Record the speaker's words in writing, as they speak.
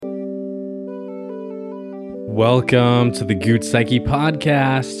Welcome to the Goot Psyche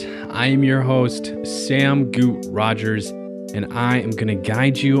Podcast. I am your host, Sam Goot Rogers, and I am going to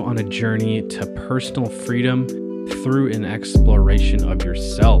guide you on a journey to personal freedom through an exploration of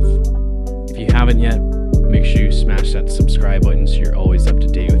yourself. If you haven't yet, make sure you smash that subscribe button so you're always up to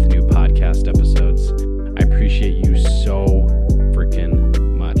date with new podcast episodes. I appreciate you so freaking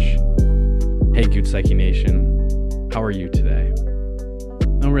much. Hey, Goot Psyche Nation, how are you today?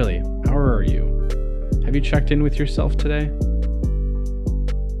 No, really, how are you? Have you checked in with yourself today?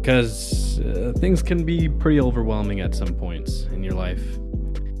 Because things can be pretty overwhelming at some points in your life.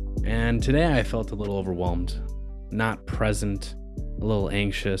 And today I felt a little overwhelmed, not present, a little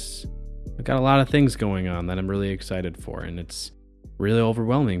anxious. I've got a lot of things going on that I'm really excited for, and it's really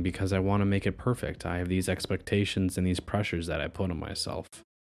overwhelming because I want to make it perfect. I have these expectations and these pressures that I put on myself.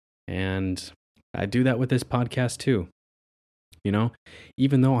 And I do that with this podcast too. You know,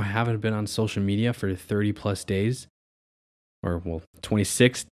 even though I haven't been on social media for 30 plus days,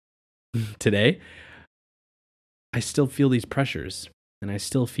 26 today, I still feel these pressures and I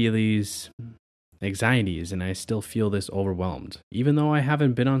still feel these anxieties and I still feel this overwhelmed, even though I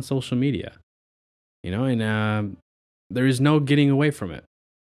haven't been on social media, and there is no getting away from it,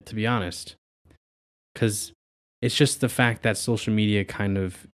 to be honest, because it's just the fact that social media kind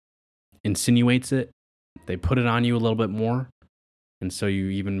of insinuates it. They put it on you a little bit more. And so you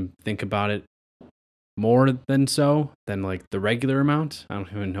even think about it more than like the regular amount. I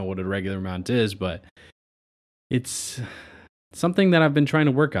don't even know what a regular amount is, but it's something that I've been trying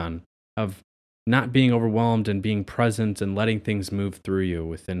to work on, of not being overwhelmed and being present and letting things move through you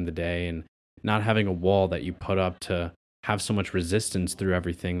within the day and not having a wall that you put up to have so much resistance through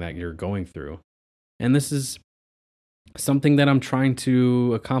everything that you're going through. And this is something that I'm trying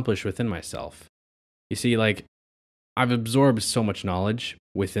to accomplish within myself. You see, like, I've absorbed so much knowledge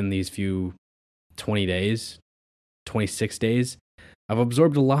within these few 26 days. I've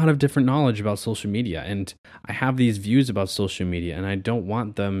absorbed a lot of different knowledge about social media, and I have these views about social media, and I don't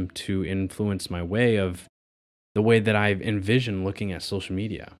want them to influence my way of the way that I've envisioned looking at social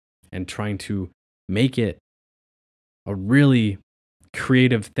media and trying to make it a really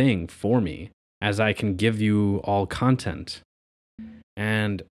creative thing for me as I can give you all content.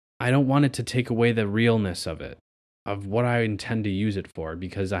 And I don't want it to take away the realness of it, of what I intend to use it for,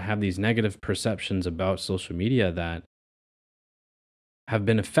 because I have these negative perceptions about social media that have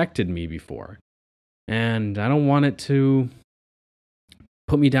been affected me before. And I don't want it to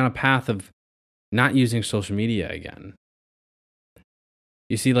put me down a path of not using social media again.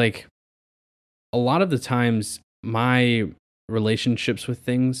 You see, like, a lot of the times my relationships with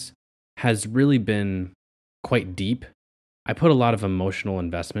things has really been quite deep. I put a lot of emotional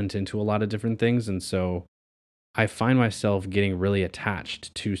investment into a lot of different things, and so I find myself getting really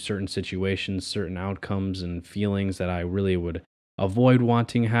attached to certain situations, certain outcomes, and feelings that I really would avoid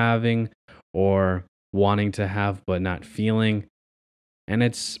having or wanting to have but not feeling. And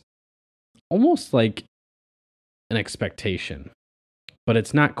it's almost like an expectation, but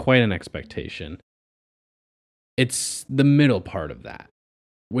it's not quite an expectation. It's the middle part of that,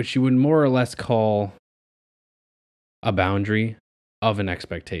 which you would more or less call a boundary of an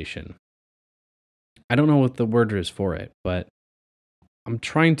expectation. I don't know what the word is for it, but I'm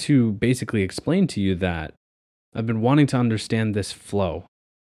trying to basically explain to you that I've been wanting to understand this flow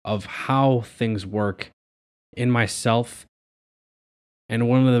of how things work in myself. And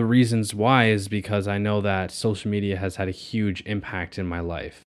one of the reasons why is because I know that social media has had a huge impact in my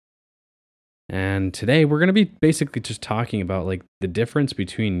life. And today we're going to be basically just talking about like the difference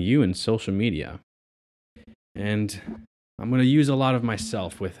between you and social media. And I'm going to use a lot of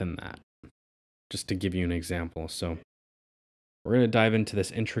myself within that, just to give you an example. So we're going to dive into this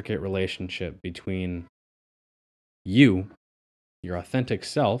intricate relationship between you, your authentic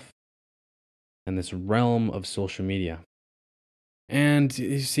self, and this realm of social media. And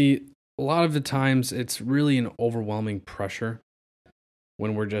you see, a lot of the times it's really an overwhelming pressure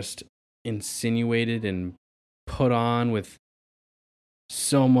when we're just insinuated and put on with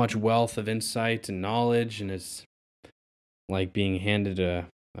so much wealth of insight and knowledge, and it's like being handed a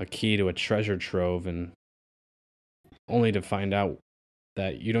key to a treasure trove, and only to find out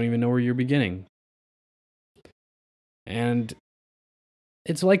that you don't even know where you're beginning. And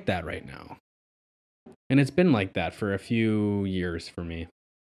it's like that right now. And it's been like that for a few years for me,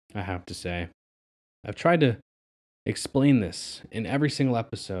 I have to say. I've tried to explain this in every single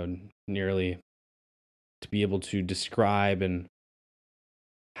episode, nearly, to be able to describe and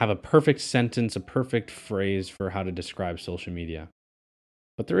have a perfect sentence, a perfect phrase for how to describe social media.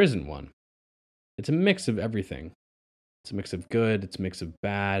 But there isn't one. It's a mix of everything. It's a mix of good, it's a mix of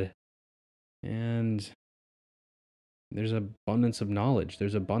bad, and There's abundance of knowledge.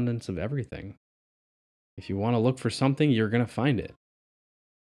 There's abundance of everything. If you want to look for something, you're going to find it.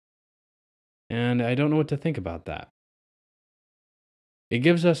 And I don't know what to think about that. It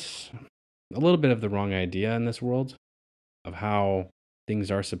gives us a little bit of the wrong idea in this world of how things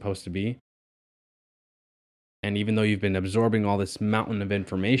are supposed to be. And even though you've been absorbing all this mountain of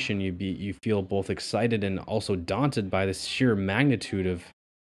information, you feel both excited and also daunted by the sheer magnitude of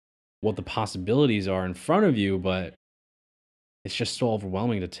what the possibilities are in front of you, but it's just so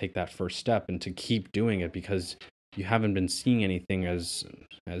overwhelming to take that first step and to keep doing it because you haven't been seeing anything as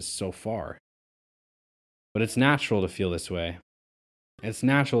so far. But it's natural to feel this way. It's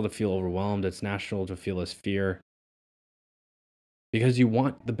natural to feel overwhelmed. It's natural to feel this fear because you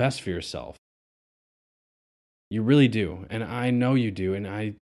want the best for yourself. You really do. And I know you do. And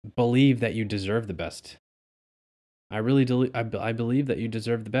I believe that you deserve the best. I believe that you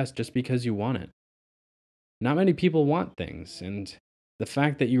deserve the best just because you want it. Not many people want things. And the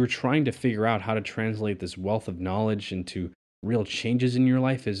fact that you were trying to figure out how to translate this wealth of knowledge into real changes in your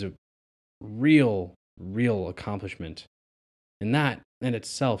life is a real accomplishment. And that in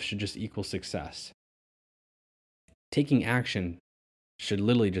itself should just equal success. Taking action should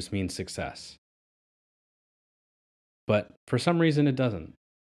literally just mean success. But for some reason, it doesn't.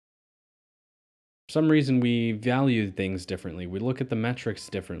 For some reason, we value things differently. We look at the metrics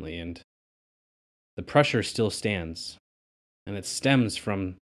differently, and the pressure still stands. And it stems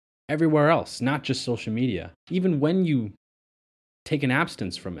from everywhere else, not just social media. Even when you take an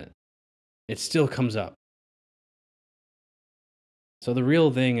abstinence from it, it still comes up. So the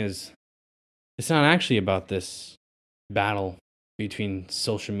real thing is, it's not actually about this battle between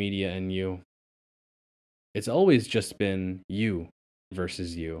social media and you. It's always just been you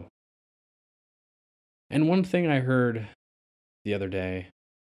versus you. And one thing I heard the other day,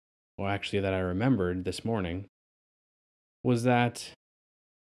 or actually that I remembered this morning, was that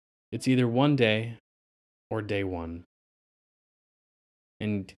it's either one day or day one.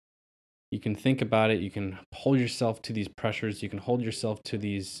 And you can think about it, you can hold yourself to these pressures, you can hold yourself to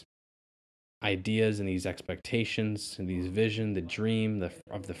these ideas and these expectations and these vision, the dream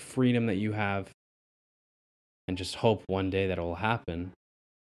of the freedom that you have, and just hope one day that it will happen.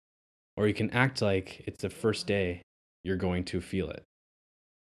 Or you can act like it's the first day you're going to feel it.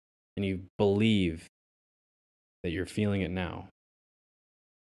 And you believe that you're feeling it now.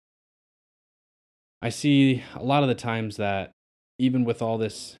 I see a lot of the times that even with all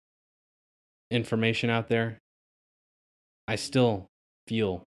this information out there, I still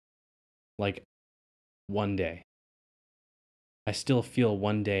feel like one day. I still feel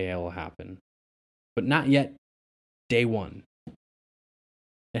one day it will happen. But not yet day one.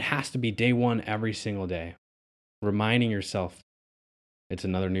 It has to be day one every single day. Reminding yourself it's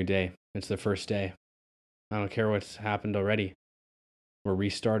another new day. It's the first day. I don't care what's happened already. We're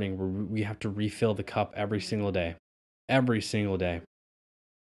restarting. We have to refill the cup every single day. Every single day.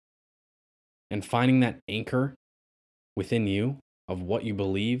 And finding that anchor within you of what you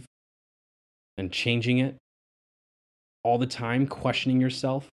believe and changing it all the time, questioning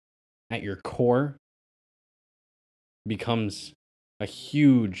yourself at your core becomes a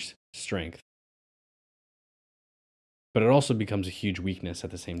huge strength. But it also becomes a huge weakness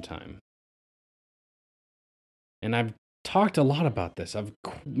at the same time. And I've talked a lot about this. I've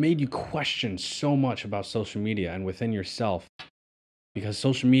made you question so much about social media and within yourself because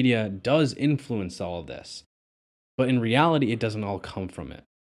social media does influence all of this. But in reality, it doesn't all come from it.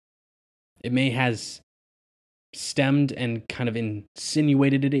 It may has stemmed and kind of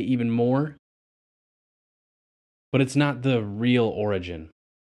insinuated it even more, but it's not the real origin.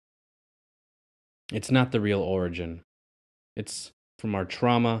 It's not the real origin. It's from our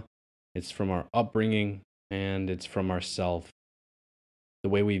trauma, it's from our upbringing, and it's from ourself. The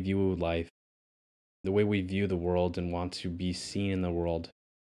way we view life, the way we view the world and want to be seen in the world,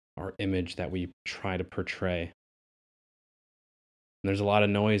 our image that we try to portray. And there's a lot of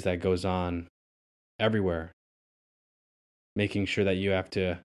noise that goes on everywhere, making sure that you have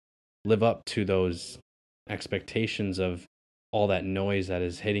to live up to those expectations of all that noise that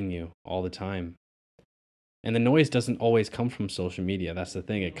is hitting you all the time. And the noise doesn't always come from social media. That's the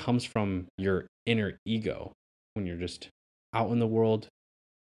thing. It comes from your inner ego. When you're just out in the world,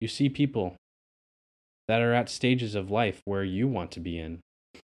 you see people that are at stages of life where you want to be in.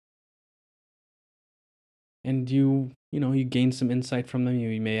 And you gain some insight from them.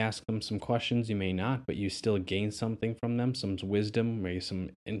 You may ask them some questions, you may not, but you still gain something from them, some wisdom, maybe some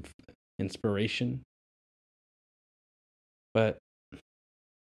inspiration. But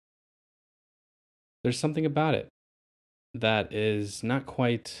there's something about it that is not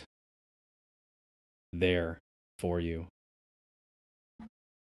quite there for you.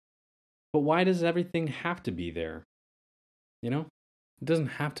 But why does everything have to be there? It doesn't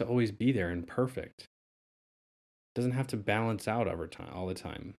have to always be there and perfect. It doesn't have to balance out over time, all the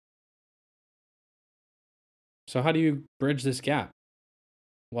time. So how do you bridge this gap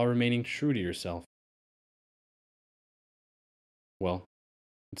while remaining true to yourself? Well,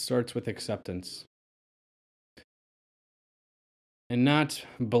 it starts with acceptance. And not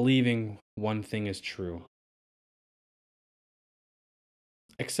believing one thing is true.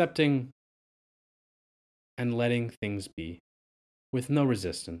 Accepting and letting things be with no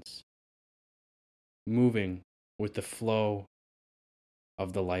resistance. Moving with the flow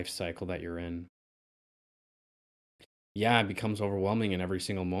of the life cycle that you're in. Yeah, it becomes overwhelming in every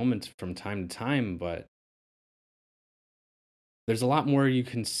single moment from time to time, but there's a lot more you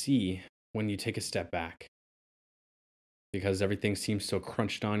can see when you take a step back. Because everything seems so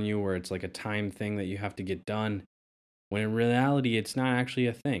crunched on you, where it's like a time thing that you have to get done, when in reality, it's not actually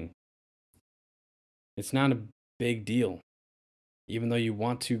a thing. It's not a big deal. Even though you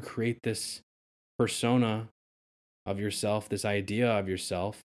want to create this persona of yourself, this idea of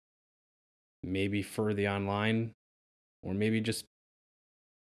yourself, maybe for the online, or maybe just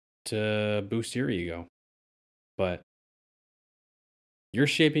to boost your ego. But you're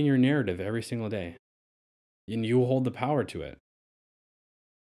shaping your narrative every single day, and you hold the power to it.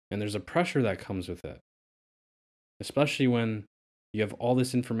 And there's a pressure that comes with it, especially when you have all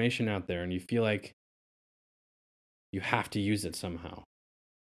this information out there and you feel like you have to use it somehow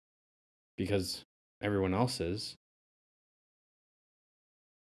because everyone else is.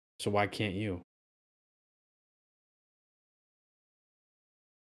 So why can't you?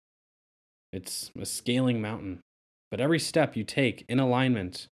 It's a scaling mountain. But every step you take in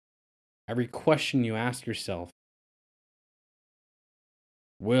alignment, every question you ask yourself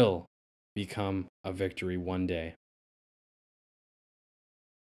will become a victory one day.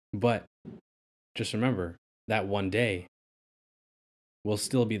 But just remember that one day will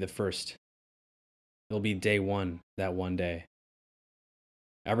still be the first. It'll be day one, that one day.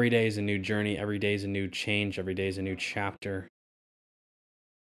 Every day is a new journey. Every day is a new change. Every day is a new chapter.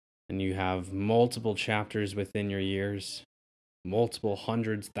 And you have multiple chapters within your years, multiple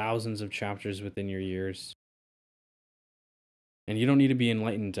hundreds, thousands of chapters within your years. And you don't need to be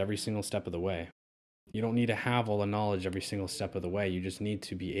enlightened every single step of the way. You don't need to have all the knowledge every single step of the way. You just need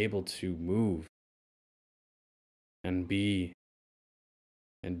to be able to move and be,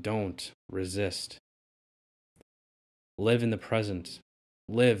 and don't resist. Live in the present.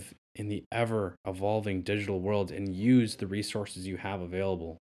 Live in the ever-evolving digital world and use the resources you have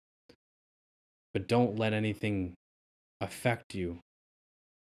available. But don't let anything affect you,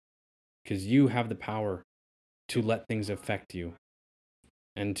 because you have the power to let things affect you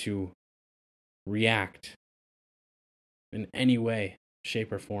and to react in any way,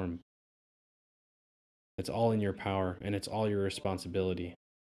 shape, or form. It's all in your power and it's all your responsibility.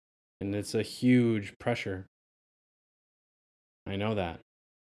 And it's a huge pressure. I know that.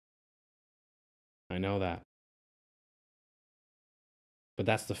 I know that. But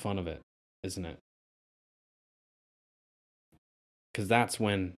that's the fun of it, isn't it? Because that's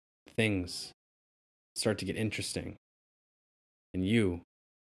when things start to get interesting and you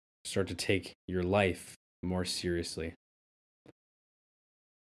start to take your life more seriously.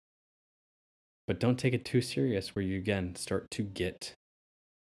 But don't take it too serious where you again start to get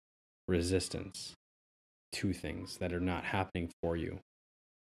resistance to things that are not happening for you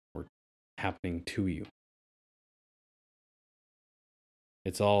or happening to you.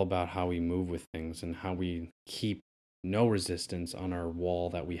 It's all about how we move with things and how we keep no resistance on our wall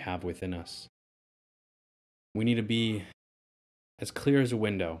that we have within us. We need to be as clear as a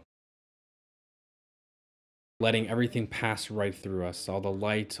window, letting everything pass right through us, all the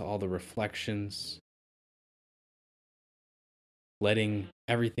light, all the reflections, letting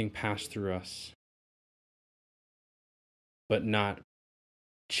everything pass through us, but not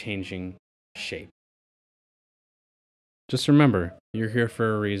changing shape. Just remember, you're here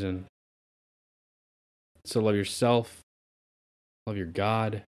for a reason. So love yourself, love your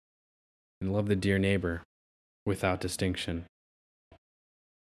God, and love the dear neighbor without distinction.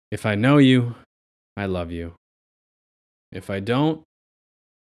 If I know you, I love you. If I don't,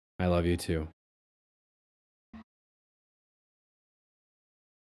 I love you too.